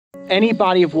any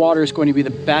body of water is going to be the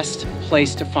best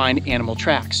place to find animal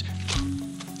tracks.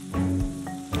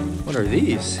 What are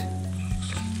these?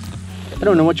 I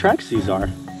don't know what tracks these are.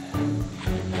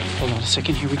 Hold on a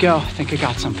second, here we go. I think I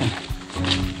got something.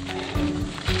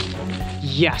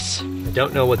 Yes. I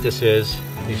don't know what this is.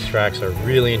 These tracks are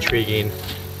really intriguing.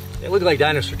 They look like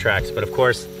dinosaur tracks, but of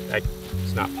course,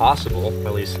 it's not possible.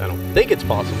 At least I don't think it's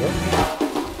possible.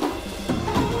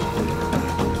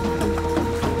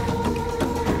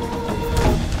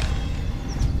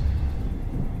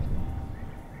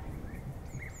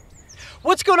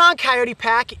 What's going on, Coyote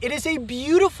Pack? It is a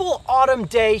beautiful autumn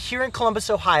day here in Columbus,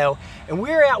 Ohio, and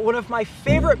we're at one of my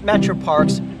favorite metro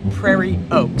parks, Prairie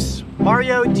Oaks.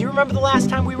 Mario, do you remember the last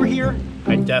time we were here?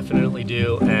 I definitely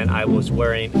do, and I was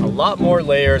wearing a lot more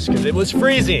layers because it was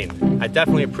freezing. I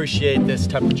definitely appreciate this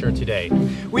temperature today.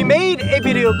 We made a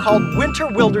video called Winter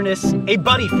Wilderness, a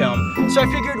buddy film, so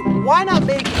I figured why not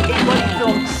make a buddy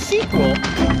film sequel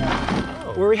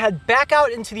where we head back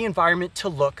out into the environment to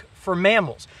look for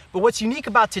mammals. But what's unique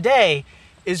about today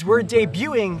is we're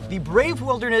debuting the Brave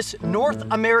Wilderness North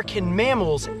American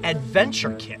Mammals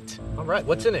Adventure Kit. All right,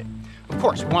 what's in it? Of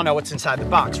course, we want to know what's inside the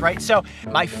box, right? So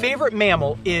my favorite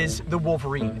mammal is the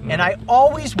wolverine, and I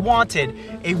always wanted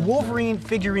a wolverine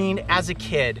figurine as a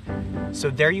kid. So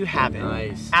there you have it.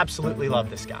 Nice. Absolutely love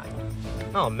this guy.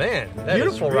 Oh man, that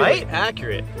beautiful, is really right?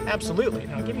 Accurate. Absolutely.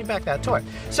 Now give me back that toy.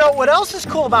 So what else is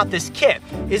cool about this kit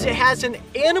is it has an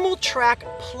animal track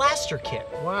plaster kit.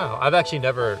 Wow, I've actually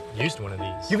never used one of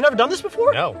these. You've never done this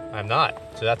before? No, I'm not.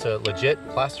 So that's a legit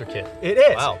plaster kit. It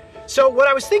is. Wow. So what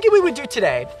I was thinking we would do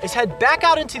today is head back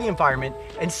out into the environment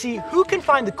and see who can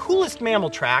find the coolest mammal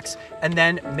tracks and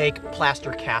then make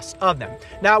plaster casts of them.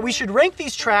 Now we should rank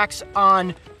these tracks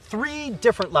on 3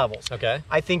 different levels. Okay.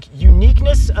 I think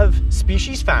uniqueness of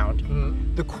species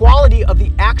found, the quality of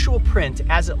the actual print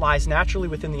as it lies naturally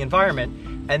within the environment,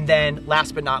 and then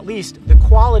last but not least, the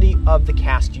quality of the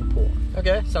cast you pull.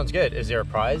 Okay, sounds good. Is there a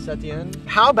prize at the end?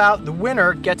 How about the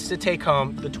winner gets to take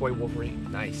home the toy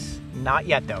Wolverine? Nice. Not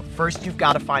yet though. First, you've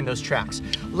got to find those tracks.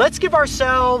 Let's give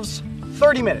ourselves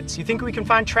 30 minutes. You think we can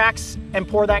find tracks and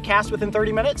pour that cast within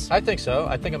 30 minutes? I think so.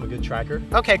 I think I'm a good tracker.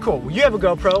 Okay, cool. Well, you have a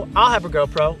GoPro, I'll have a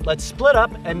GoPro. Let's split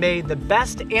up and may the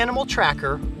best animal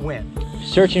tracker win.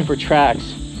 Searching for tracks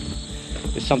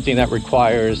is something that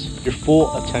requires your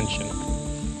full attention.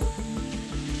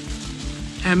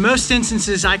 In most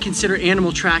instances, I consider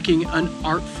animal tracking an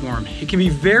art form. It can be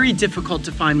very difficult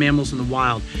to find mammals in the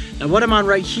wild. Now what I'm on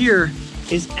right here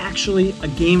is actually a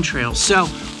game trail. So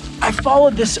I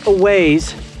followed this a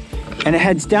ways and it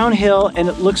heads downhill and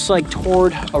it looks like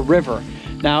toward a river.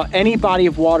 Now any body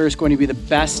of water is going to be the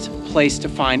best place to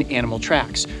find animal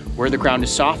tracks. Where the ground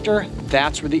is softer,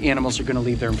 that's where the animals are going to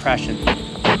leave their impression.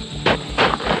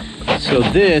 So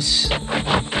this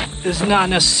is not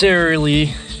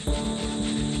necessarily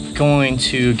going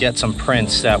to get some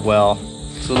prints that well.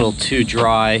 It's a little too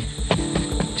dry,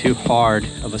 too hard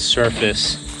of a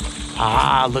surface.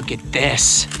 Ah, look at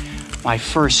this. My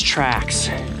first tracks.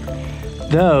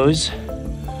 Those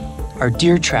are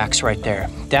deer tracks right there.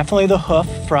 Definitely the hoof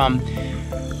from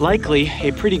likely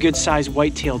a pretty good sized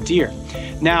white-tailed deer.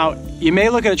 Now, you may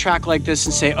look at a track like this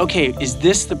and say, okay, is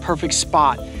this the perfect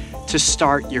spot to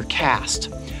start your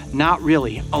cast? Not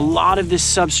really. A lot of this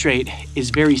substrate is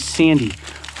very sandy,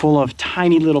 full of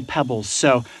tiny little pebbles.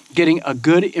 So getting a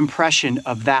good impression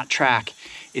of that track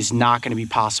is not going to be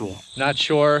possible. Not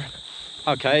sure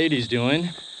how Coyote's doing,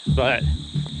 but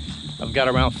I've got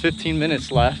around 15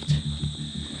 minutes left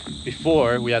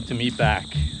before we have to meet back.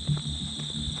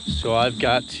 So I've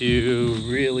got to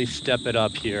really step it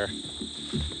up here.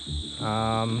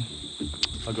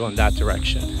 I'll go in that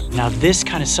direction. Now this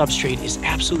kind of substrate is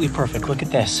absolutely perfect. Look at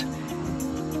this.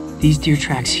 These deer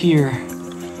tracks here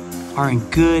are in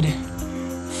good,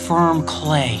 firm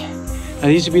clay. Now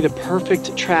these would be the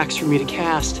perfect tracks for me to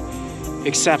cast,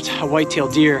 except a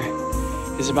white-tailed deer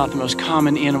is about the most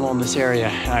common animal in this area.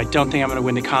 And I don't think I'm gonna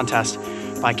win the contest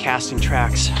by casting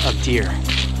tracks of deer.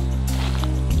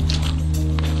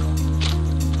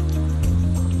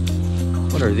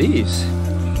 What are these?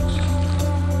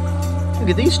 Look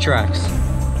at these tracks.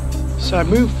 So I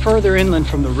moved further inland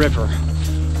from the river,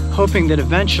 hoping that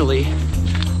eventually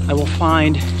I will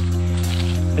find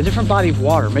a different body of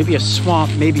water, maybe a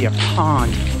swamp, maybe a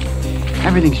pond.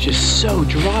 Everything's just so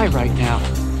dry right now.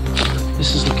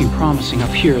 This is looking promising up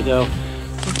here though.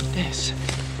 Look at this.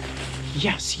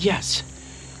 Yes, yes.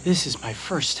 This is my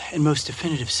first and most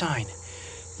definitive sign.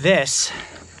 This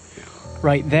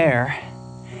right there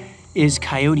is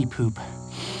coyote poop.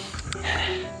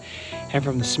 And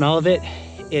from the smell of it,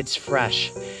 it's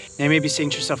fresh. Now you may be saying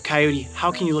to yourself, Coyote,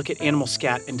 how can you look at animal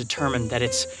scat and determine that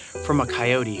it's from a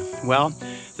coyote? Well,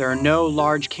 there are no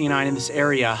large canine in this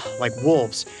area like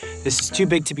wolves. This is too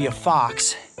big to be a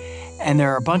fox, and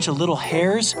there are a bunch of little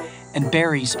hares and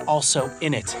berries also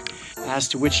in it. As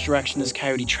to which direction this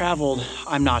coyote traveled,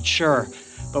 I'm not sure,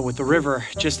 but with the river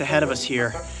just ahead of us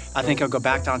here, I think I'll go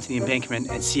back down to the embankment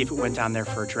and see if it went down there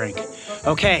for a drink.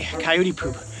 Okay, coyote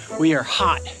poop, we are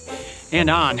hot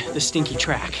and on the stinky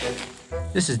track.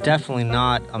 This is definitely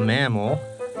not a mammal.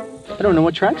 I don't know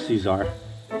what tracks these are.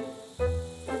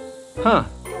 Huh.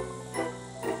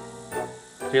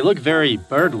 They look very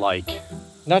bird-like.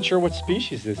 Not sure what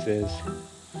species this is.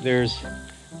 There's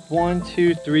 1,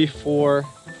 2, 3, 4,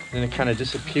 and it kind of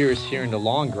disappears here in the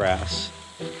long grass,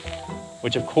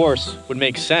 which of course would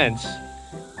make sense.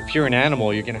 If you're an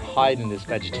animal, you're gonna hide in this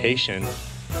vegetation.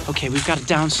 Okay, we've got a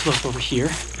downslope over here.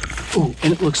 Ooh,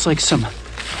 and it looks like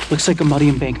a muddy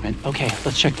embankment. Okay,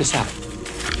 let's check this out.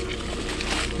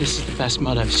 This is the best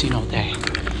mud I've seen all day.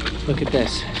 Look at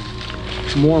this.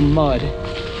 More mud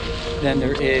than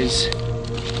there is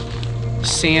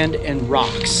sand and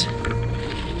rocks.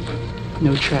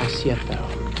 No tracks yet though.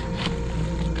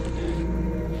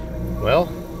 Well,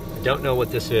 I don't know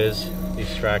what this is.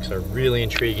 These tracks are really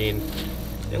intriguing.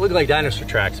 They look like dinosaur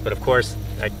tracks, but of course,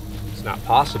 it's not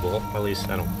possible. At least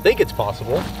I don't think it's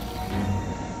possible.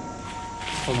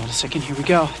 Hold on a second, here we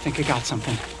go. I think I got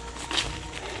something.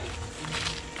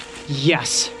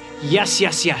 Yes, yes,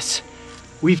 yes, yes.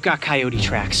 We've got coyote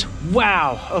tracks.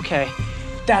 Wow, okay.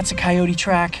 That's a coyote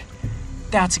track.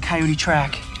 That's a coyote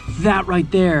track. That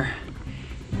right there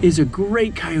is a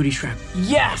great coyote track.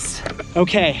 Yes!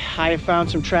 Okay, I have found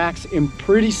some tracks in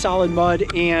pretty solid mud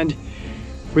and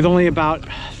with only about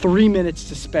 3 minutes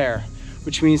to spare,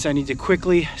 which means I need to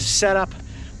quickly set up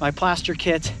my plaster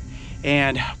kit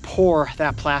and pour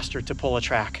that plaster to pull a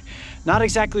track. Not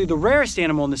exactly the rarest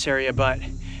animal in this area, but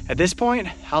at this point,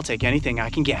 I'll take anything I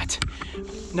can get.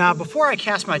 Now, before I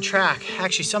cast my track,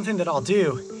 actually something that I'll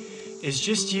do is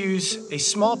just use a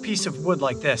small piece of wood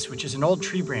like this, which is an old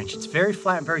tree branch. It's very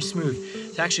flat and very smooth,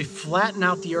 to actually flatten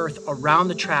out the earth around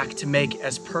the track to make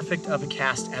as perfect of a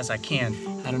cast as I can.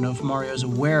 I don't know if Mario's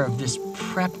aware of this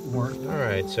prep work. All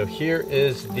right, so here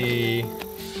is the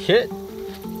kit.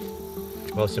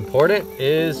 Most important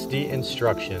is the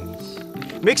instructions.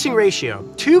 Mixing ratio,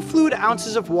 2 fluid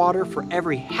ounces of water for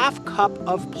every ½ cup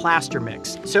of plaster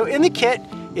mix. So in the kit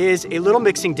is a little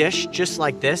mixing dish, just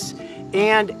like this,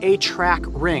 and a track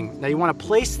ring. Now you want to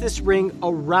place this ring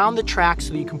around the track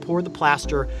so that you can pour the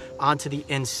plaster onto the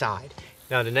inside.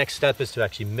 Now the next step is to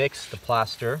actually mix the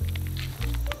plaster.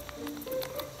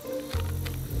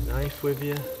 Knife with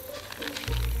you.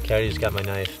 Okay, I just got my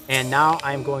knife. And now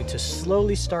I'm going to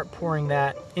slowly start pouring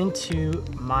that into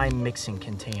my mixing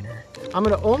container. I'm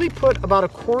going to only put about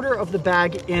 1/4 of the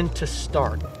bag in to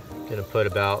start. I'm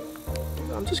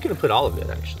just going to put all of it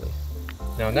actually.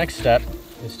 Now next step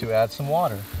is to add some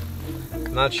water.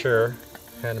 I'm not sure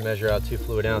how to measure out 2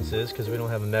 fluid ounces because we don't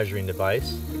have a measuring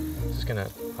device. I'm just going to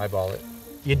eyeball it.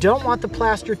 You don't want the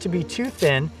plaster to be too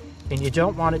thin and you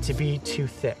don't want it to be too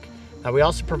thick. Now we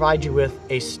also provide you with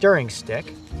a stirring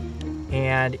stick,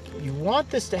 and you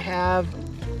want this to have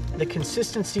the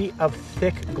consistency of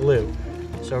thick glue.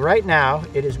 So right now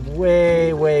it is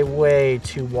way, way, way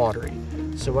too watery.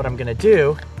 So what I'm gonna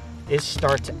do is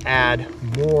start to add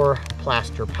more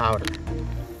plaster powder.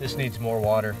 This needs more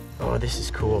water. Oh, this is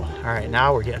cool. All right,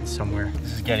 now we're getting somewhere.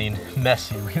 This is getting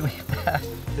messy really fast.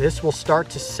 This will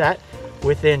start to set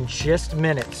within just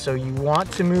minutes, so you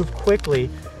want to move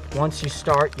quickly once you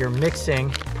start your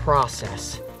mixing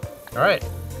process. All right,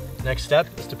 next step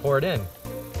is to pour it in.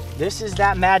 This is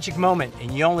that magic moment,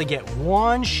 and you only get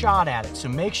 1 shot at it, so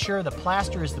make sure the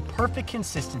plaster is the perfect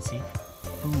consistency.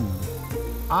 Ooh.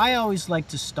 I always like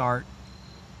to start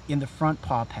in the front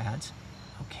paw pads.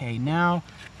 Okay, now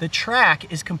the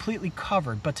track is completely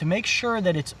covered, but to make sure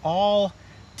that it's all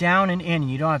down and in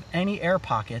and you don't have any air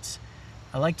pockets,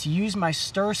 I like to use my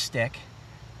stir stick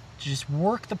to just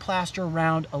work the plaster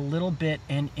around a little bit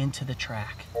and into the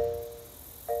track.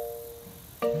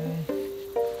 Okay.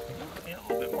 Need a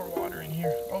little bit more water in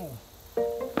here. Oh.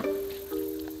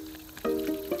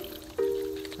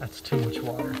 That's too much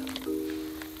water.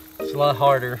 It's a lot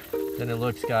harder than it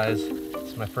looks, guys.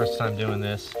 It's my first time doing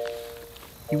this.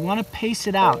 You want to pace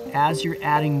it out as you're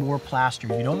adding more plaster.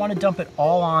 You don't want to dump it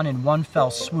all on in one fell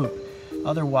swoop.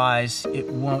 Otherwise, it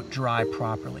won't dry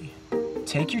properly.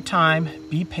 Take your time,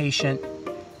 be patient,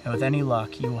 and with any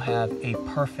luck, you will have a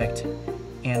perfect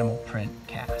animal print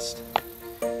cast.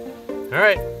 All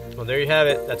right, well there you have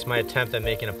it. That's my attempt at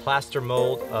making a plaster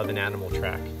mold of an animal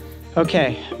track.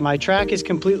 Okay, my track is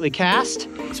completely cast.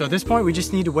 So at this point, we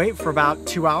just need to wait for about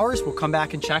 2 hours. We'll come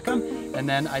back and check them and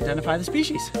then identify the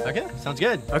species. Okay, sounds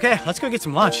good. Okay, let's go get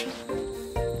some lunch.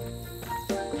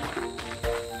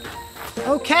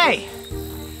 Okay,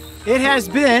 it has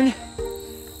been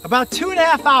about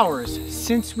 2.5 hours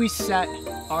since we set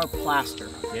our plaster.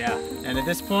 Yeah. And at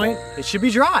this point, it should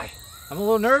be dry. I'm a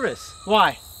little nervous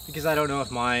Why? because I don't know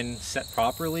if mine set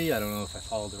properly. I don't know if I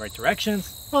followed the right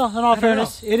directions. Well, in all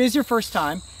fairness, it is your first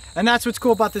time. And that's what's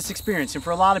cool about this experience. And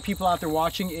for a lot of people out there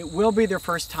watching, it will be their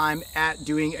first time at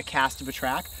doing a cast of a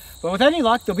track. But with any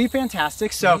luck, they'll be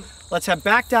fantastic. So let's head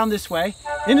back down this way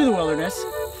into the wilderness,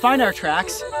 find our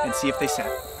tracks, and see if they set.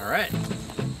 All right.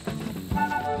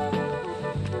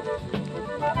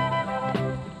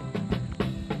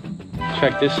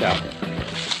 Check this out.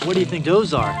 What do you think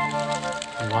those are?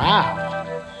 Wow.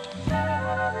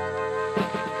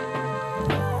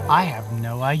 I have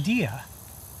no idea.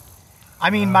 I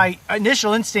mean, my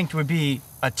initial instinct would be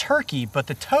a turkey, but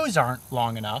the toes aren't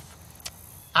long enough.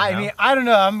 I mean, I don't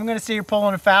know. I'm gonna say you're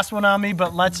pulling a fast one on me,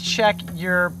 but let's check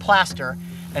your plaster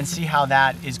and see how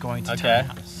that is going to turn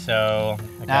out. So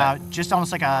Now, just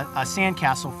almost like a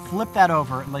sandcastle, flip that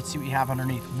over and let's see what you have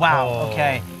underneath. Wow,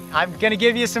 okay. I'm gonna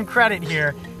give you some credit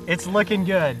here. It's looking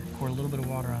good. Pour a little bit of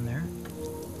water on there.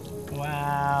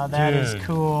 Wow, that is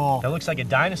cool. That looks like a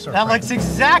dinosaur. That looks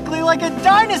exactly like a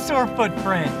dinosaur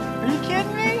footprint. Are you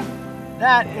kidding me?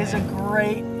 That is a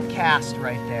great cast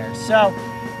right there. So,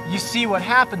 you see what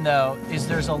happened though, is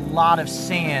there's a lot of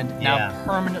sand now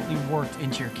permanently worked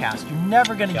into your cast. You're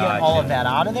never gonna get all of that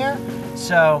out of there.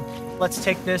 So, let's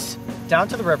take this down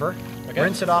to the river,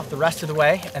 rinse it off the rest of the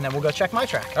way, and then we'll go check my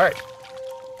track. All right.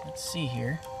 Let's see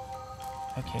here.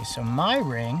 Okay, so my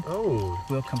ring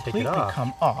will completely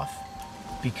come off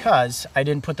because I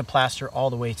didn't put the plaster all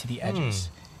the way to the edges.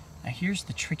 Now here's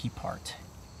the tricky part.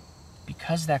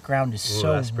 Because that ground is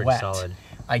so wet,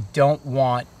 I don't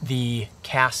want the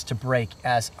cast to break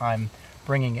as I'm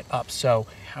bringing it up. So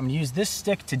I'm gonna use this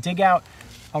stick to dig out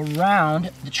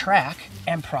around the track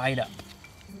and pry it up.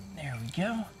 There we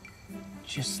go.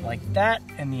 Just like that,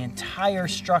 and the entire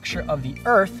structure of the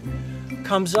earth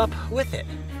comes up with it.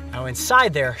 Now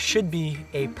inside there should be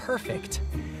a perfect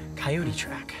coyote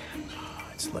track. Oh,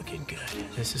 it's looking good.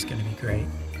 This is gonna be great.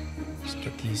 Just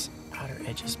get these outer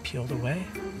edges peeled away.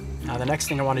 Now the next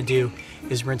thing I wanna do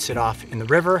is rinse it off in the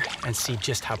river and see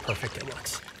just how perfect it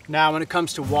looks. Now when it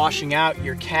comes to washing out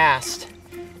your cast,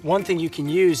 one thing you can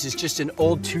use is just an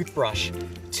old toothbrush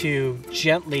to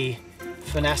gently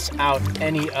finesse out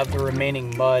any of the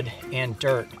remaining mud and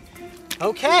dirt.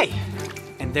 Okay,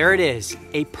 and there it is,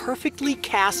 a perfectly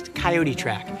cast coyote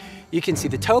track. You can see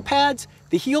the toe pads,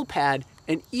 the heel pad,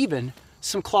 and even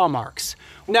some claw marks.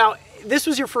 Now, this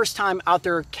was your first time out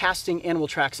there casting animal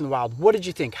tracks in the wild. What did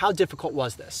you think? How difficult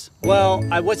was this? Well,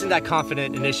 I wasn't that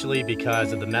confident initially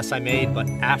because of the mess I made, but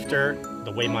after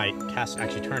the way my cast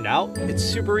actually turned out, it's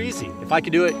super easy. If I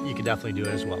could do it, you could definitely do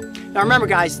it as well. Now remember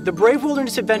guys, the Brave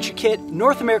Wilderness Adventure Kit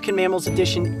North American Mammals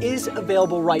Edition is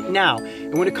available right now.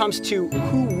 And when it comes to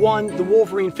who won the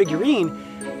Wolverine figurine,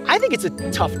 I think it's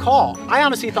a tough call. I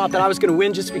honestly thought that I was gonna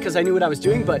win just because I knew what I was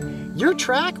doing, but your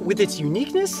track with its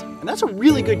uniqueness, and that's a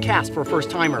really good cast for a first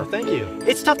timer. Oh, thank you.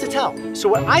 It's tough to tell. So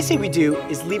what I say we do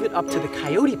is leave it up to the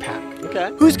Coyote pack.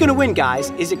 Okay. Who's gonna win,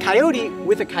 guys? Is it Coyote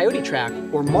with a Coyote track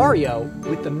or Mario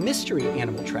with the mystery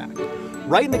animal track?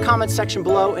 Write in the comments section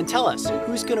below and tell us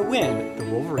who's gonna win the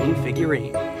Wolverine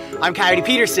figurine. I'm Coyote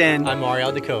Peterson. I'm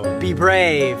Mario Dakota. Be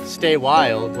brave. Stay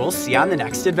wild. We'll see you on the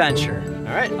next adventure.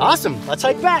 All right. Awesome, let's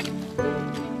hike back.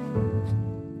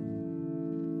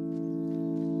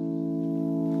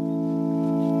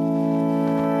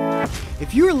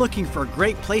 If you are looking for a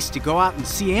great place to go out and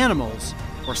see animals,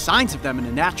 or signs of them in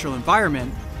a natural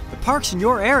environment, the parks in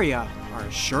your area are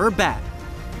a sure bet.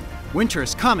 Winter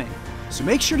is coming, so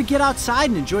make sure to get outside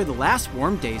and enjoy the last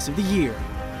warm days of the year.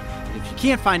 And if you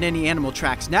can't find any animal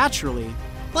tracks naturally,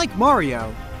 like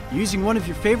Mario, using one of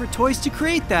your favorite toys to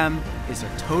create them is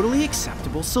a totally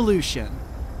acceptable solution.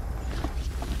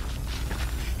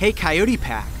 Hey Coyote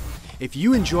Pack, if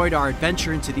you enjoyed our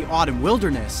adventure into the autumn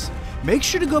wilderness, make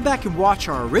sure to go back and watch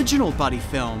our original buddy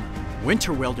film,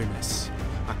 Winter Wilderness,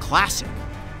 a classic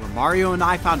where Mario and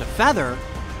I found a feather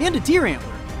and a deer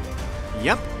antler.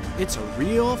 Yep, it's a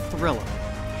real thriller.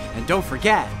 And don't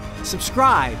forget,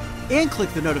 subscribe and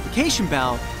click the notification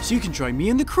bell so you can join me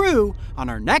and the crew on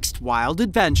our next wild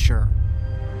adventure.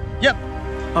 Yep.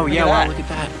 Oh yeah, wow, look at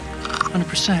that.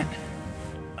 100%.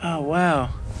 Oh wow.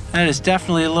 That is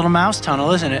definitely a little mouse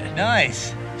tunnel, isn't it?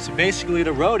 Nice. So basically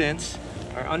the rodents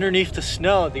are underneath the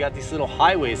snow. They got these little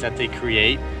highways that they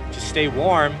create to stay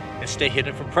warm and stay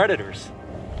hidden from predators.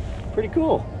 Pretty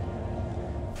cool.